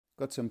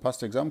Got some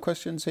past exam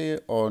questions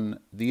here on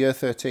the Year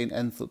 13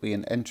 Enthalpy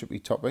and Entropy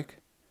topic.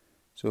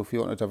 So if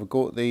you wanted to have a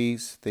go at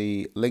these,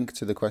 the link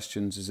to the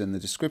questions is in the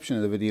description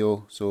of the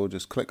video, so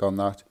just click on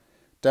that,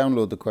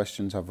 download the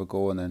questions, have a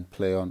go, and then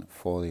play on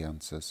for the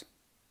answers.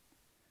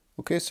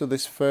 Okay, so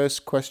this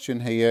first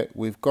question here,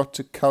 we've got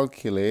to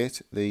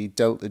calculate the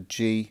delta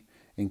G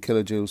in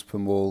kilojoules per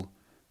mole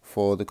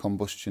for the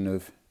combustion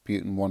of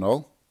butane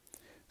 1-ol.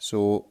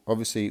 So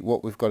obviously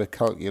what we've got to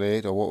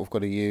calculate, or what we've got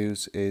to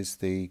use, is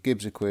the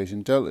Gibbs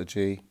equation, delta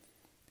G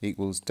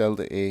equals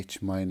delta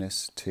H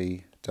minus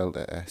T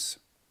delta S.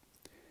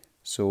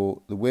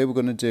 So the way we're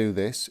going to do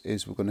this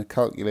is we're going to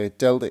calculate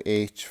delta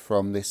H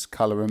from this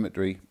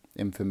calorimetry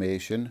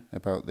information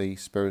about the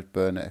spirit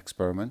burner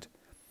experiment,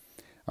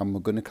 and we're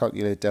going to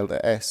calculate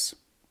delta S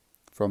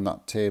from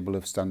that table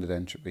of standard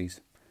entropies,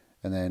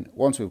 and then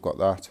once we've got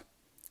that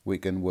we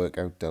can work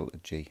out delta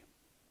G.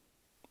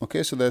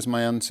 Okay, so there's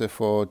my answer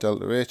for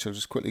delta H. I'll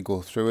just quickly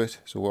go through it.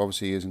 So we're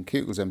obviously using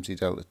Q equals MC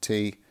delta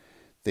T.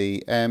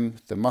 The M,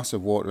 the mass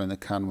of water in the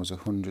can, was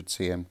 100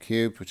 cm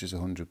cubed, which is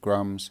 100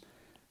 grams.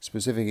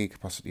 Specific heat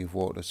capacity of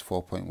water is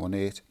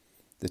 4.18.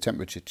 The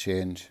temperature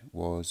change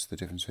was the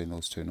difference between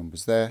those two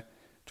numbers there,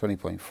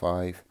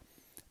 20.5.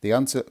 The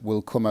answer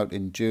will come out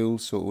in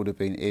joules, so it would have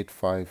been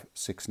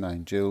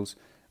 8569 joules.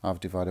 I've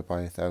divided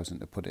by 1000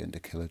 to put it into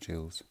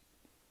kilojoules.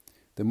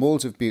 The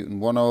moles of butane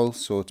 1-ol,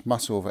 so it's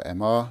mass over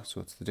MR, so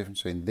it's the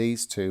difference between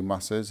these two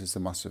masses is the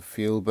mass of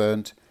fuel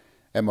burnt.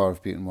 MR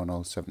of butane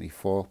 1-ol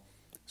 74,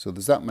 so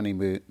there's that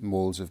many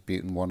moles of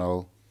butane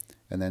 1-ol,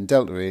 and then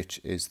delta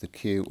H is the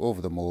Q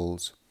over the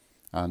moles,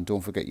 and don't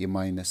forget your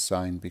minus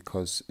sign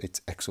because it's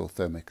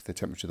exothermic, the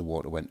temperature of the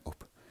water went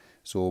up.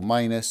 So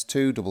minus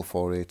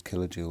 2,448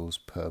 kilojoules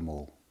per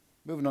mole.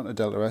 Moving on to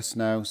delta S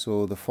now,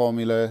 so the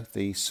formula,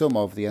 the sum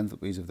of the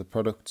enthalpies of the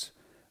products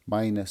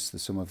minus the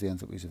sum of the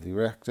enthalpies of the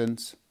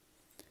reactants.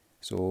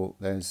 So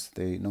there's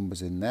the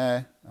numbers in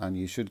there, and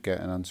you should get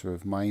an answer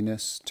of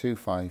minus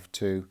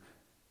 252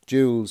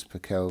 joules per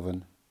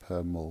Kelvin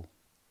per mole.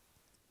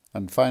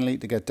 And finally,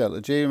 to get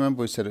delta G,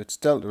 remember we said it's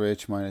delta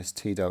H minus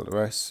T delta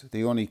S.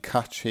 The only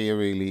catch here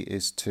really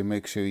is to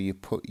make sure you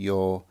put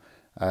your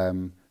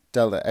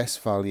delta S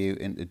value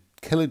into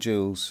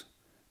kilojoules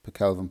per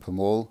Kelvin per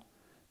mole,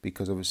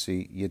 because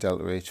obviously your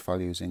delta H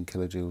value is in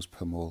kilojoules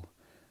per mole.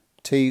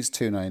 T is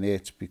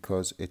 298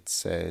 because it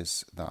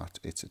says that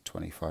it's at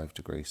 25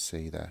 degrees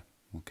C there.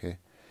 Okay,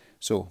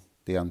 so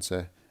the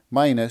answer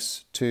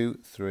minus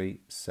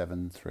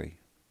 2373.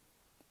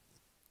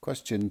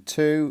 Question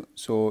 2,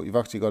 so you've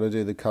actually got to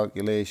do the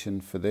calculation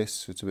for this,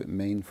 so it's a bit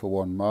mean for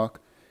 1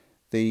 mark.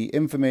 The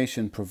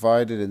information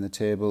provided in the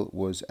table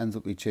was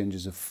enthalpy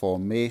changes of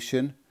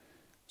formation.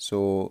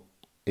 So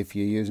if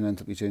you're using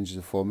enthalpy changes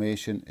of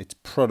formation, it's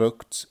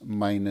products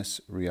minus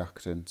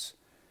reactants.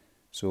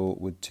 So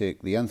we'd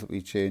take the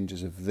enthalpy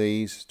changes of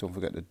these, don't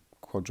forget to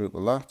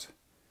quadruple that,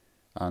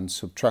 and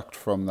subtract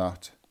from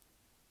that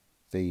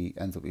the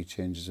enthalpy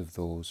changes of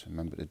those.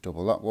 Remember to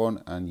double that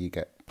one, and you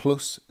get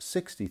plus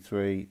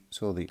 63,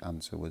 so the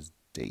answer was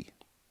D.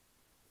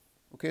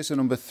 Okay, so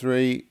number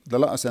 3, the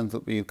lattice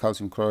enthalpy of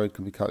calcium chloride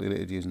can be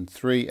calculated using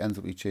 3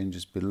 enthalpy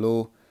changes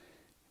below.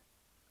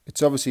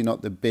 It's obviously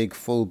not the big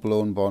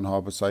full-blown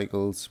born-haber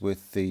cycles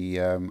with the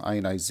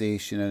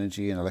ionization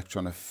energy and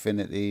electron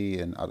affinity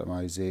and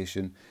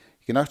atomization.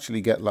 You can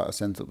actually get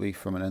lattice enthalpy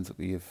from an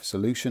enthalpy of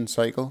solution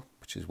cycle,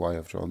 which is why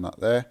I've drawn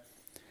that there.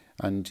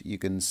 And you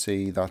can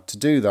see that to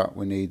do that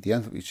we need the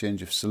enthalpy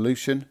change of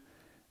solution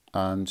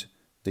and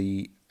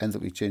the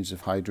enthalpy change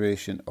of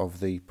hydration of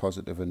the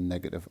positive and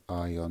negative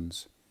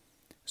ions.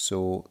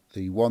 So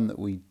the one that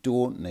we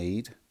don't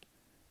need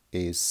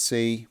is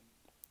C,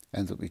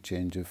 enthalpy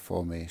change of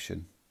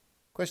formation.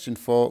 Question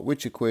 4,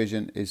 which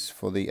equation is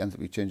for the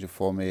enthalpy change of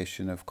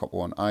formation of copper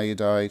 1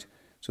 iodide?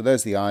 So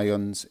there's the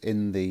ions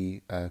in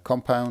the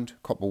compound,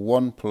 copper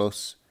 1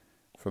 plus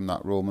from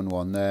that Roman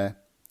 1 there,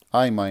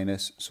 I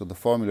minus, so the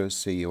formula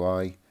is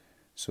CuI,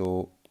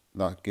 so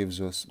that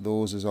gives us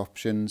those as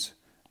options,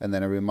 and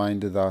then a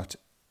reminder that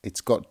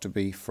it's got to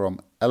be from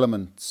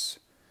elements,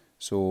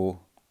 so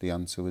the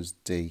answer was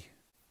D.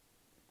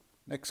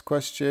 Next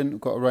question, we've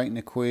got to write an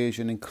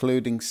equation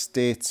including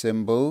state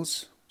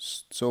symbols.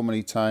 So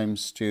many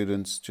times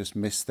students just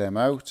miss them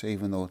out,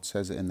 even though it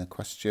says it in the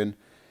question.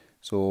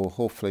 So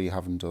hopefully you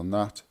haven't done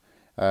that.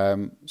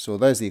 So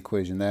there's the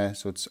equation there.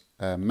 So it's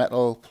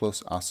metal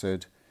plus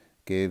acid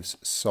gives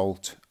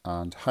salt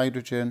and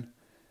hydrogen.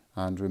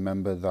 And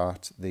remember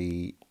that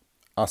the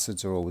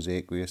acids are always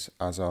aqueous,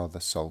 as are the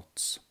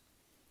salts.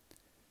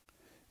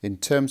 In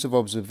terms of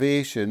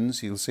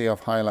observations, you'll see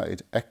I've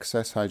highlighted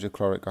excess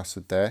hydrochloric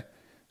acid there.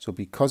 So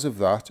because of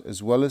that,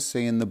 as well as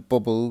seeing the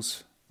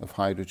bubbles of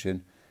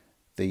hydrogen,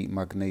 the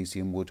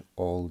magnesium would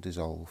all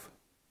dissolve.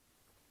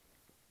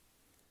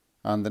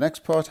 And the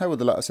next part, how would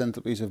the lattice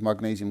enthalpies of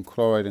magnesium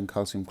chloride and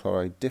calcium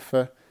chloride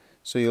differ?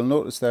 So you'll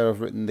notice there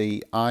I've written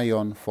the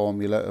ion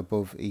formula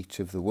above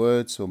each of the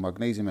words, so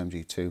magnesium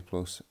Mg2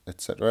 plus,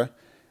 etc.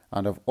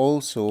 And I've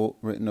also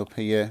written up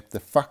here the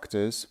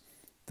factors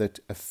that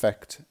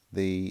affect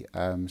the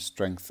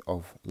strength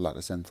of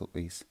lattice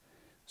enthalpies.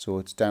 So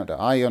it's down to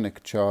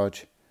ionic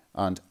charge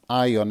and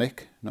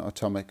ionic, not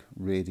atomic,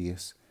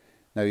 radius.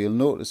 Now you'll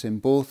notice in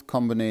both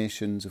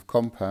combinations of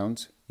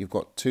compounds you've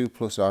got 2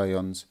 plus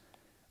ions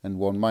and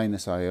 1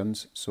 minus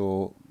ions,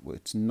 so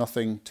it's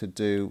nothing to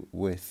do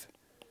with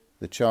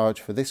the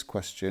charge for this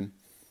question.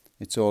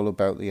 It's all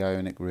about the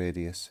ionic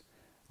radius,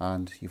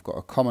 and you've got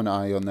a common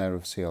ion there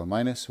of Cl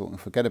minus, so we can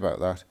forget about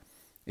that.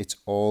 It's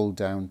all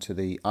down to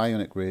the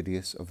ionic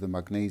radius of the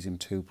magnesium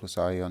 2 plus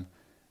ion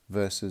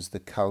versus the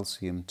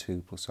calcium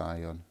 2 plus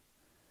ion.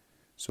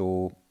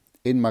 So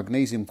in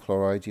magnesium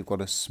chloride you've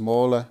got a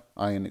smaller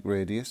ionic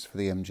radius for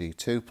the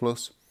Mg2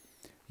 plus.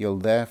 You'll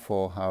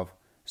therefore have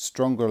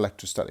stronger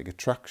electrostatic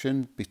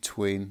attraction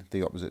between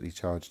the oppositely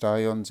charged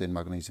ions in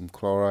magnesium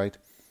chloride,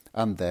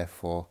 and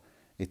therefore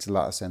its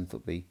lattice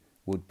enthalpy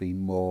would be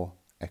more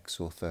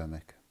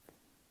exothermic.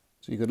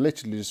 So you could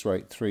literally just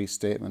write 3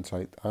 statements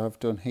like I've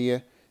done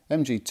here.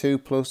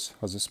 Mg2 plus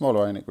has a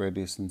smaller ionic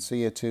radius than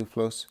Ca2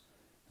 plus.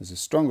 There's a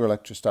stronger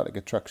electrostatic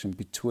attraction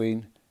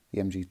between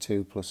the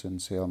Mg2 plus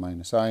and Cl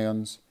minus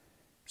ions.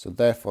 So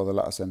therefore the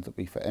lattice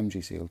enthalpy for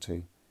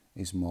MgCl2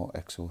 is more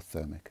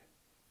exothermic.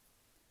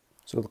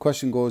 So the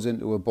question goes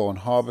into a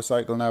born-haber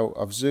cycle now.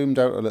 I've zoomed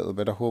out a little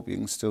bit. I hope you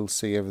can still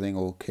see everything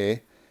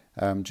okay,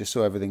 just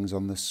so everything's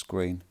on the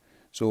screen.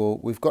 So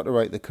we've got to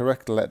write the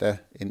correct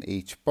letter in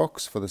each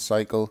box for the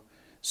cycle.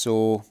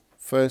 So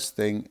first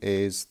thing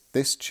is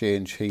this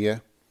change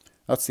here.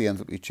 That's the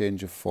enthalpy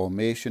change of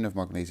formation of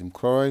magnesium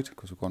chloride,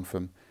 because we've gone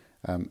from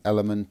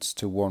elements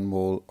to 1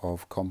 mole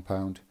of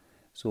compound.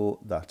 So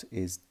that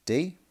is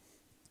D.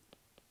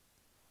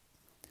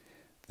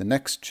 The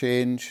next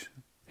change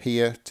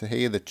here to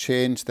here, the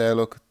change there,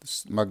 look,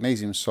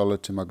 magnesium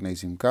solid to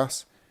magnesium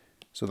gas.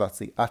 So that's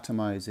the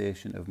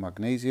atomization of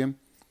magnesium.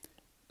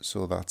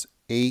 So that's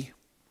E.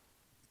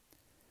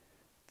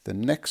 The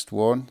next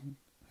one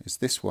is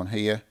this one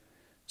here.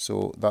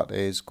 So that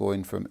is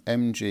going from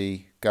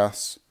Mg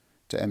gas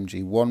to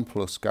Mg1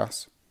 plus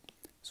gas.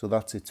 So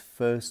that's its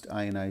first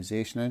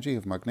ionization energy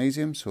of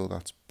magnesium. So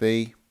that's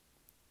B.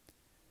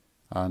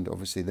 And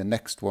obviously the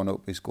next one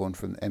up is going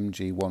from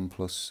Mg1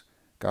 plus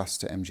gas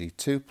to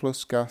Mg2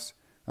 plus gas.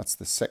 That's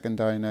the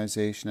second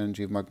ionization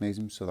energy of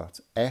magnesium, so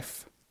that's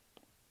F.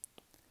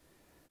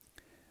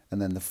 And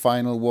then the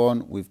final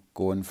one, we've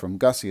gone from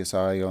gaseous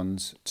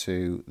ions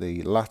to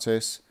the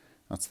lattice.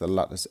 That's the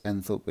lattice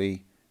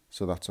enthalpy,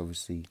 so that's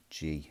obviously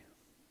G.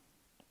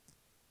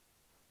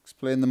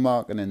 Explain the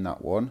marking in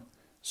that one.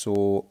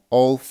 So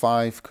all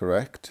 5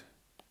 correct,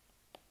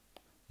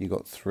 you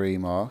got 3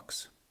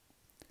 marks.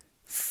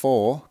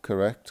 4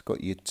 correct,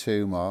 got you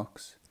 2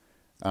 marks.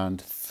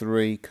 And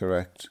 3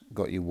 correct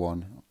got you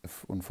 1.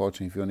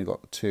 Unfortunately, if you only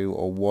got 2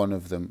 or 1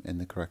 of them in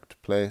the correct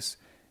place,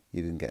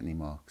 you didn't get any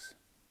marks.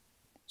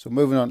 So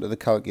moving on to the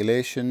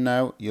calculation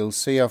now, you'll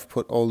see I've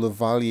put all the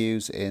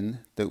values in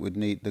that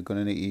they're going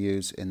to need to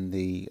use in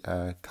the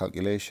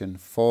calculation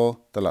for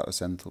the lattice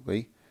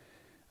enthalpy.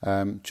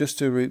 Just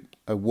to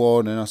a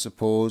warning, I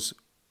suppose,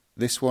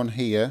 this one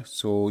here,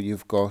 so you're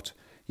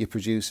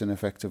producing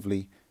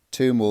effectively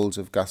 2 moles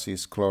of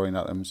gaseous chlorine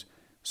atoms.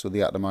 So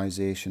the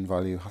atomization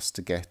value has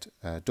to get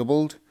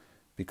doubled,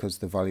 because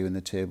the value in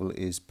the table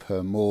is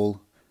per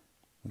mole.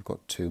 We've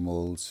got 2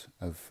 moles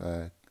of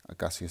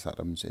gaseous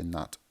atoms in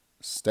that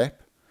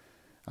step.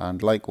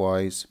 And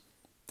likewise,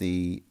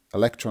 the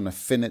electron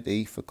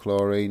affinity for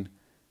chlorine,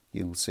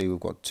 you'll see we've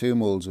got 2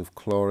 moles of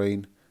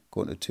chlorine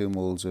going to 2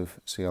 moles of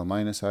Cl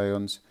minus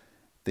ions.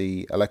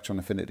 The electron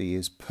affinity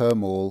is per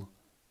mole,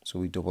 so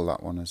we double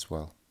that one as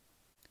well.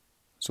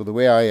 So the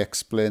way I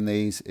explain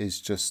these is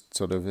just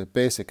sort of a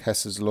basic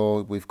Hess's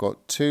law. We've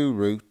got 2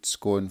 routes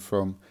going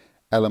from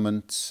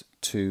elements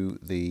to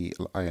the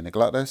ionic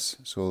lattice.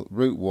 So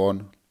route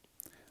 1,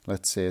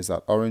 let's say, is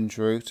that orange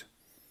route.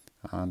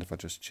 And if I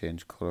just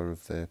change colour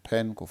of the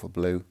pen, go for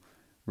blue.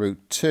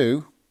 Route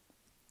 2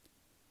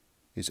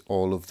 is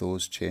all of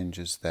those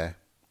changes there.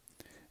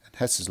 And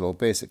Hess's law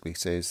basically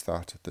says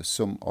that the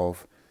sum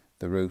of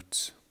the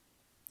routes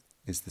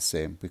is the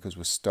same, because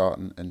we're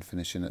starting and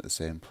finishing at the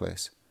same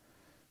place.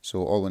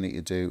 So all we need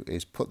to do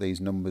is put these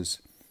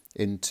numbers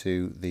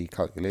into the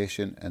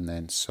calculation and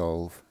then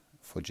solve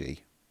for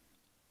G.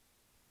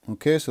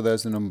 Okay, so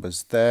there's the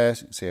numbers there.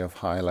 See, I've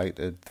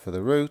highlighted for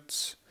the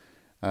roots.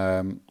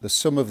 The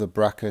sum of the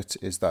bracket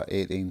is that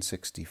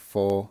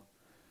 1864.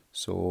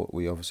 So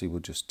we obviously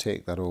would just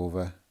take that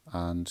over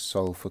and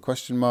solve for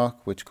question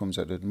mark, which comes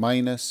out at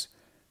minus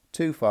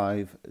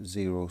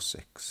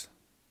 2506.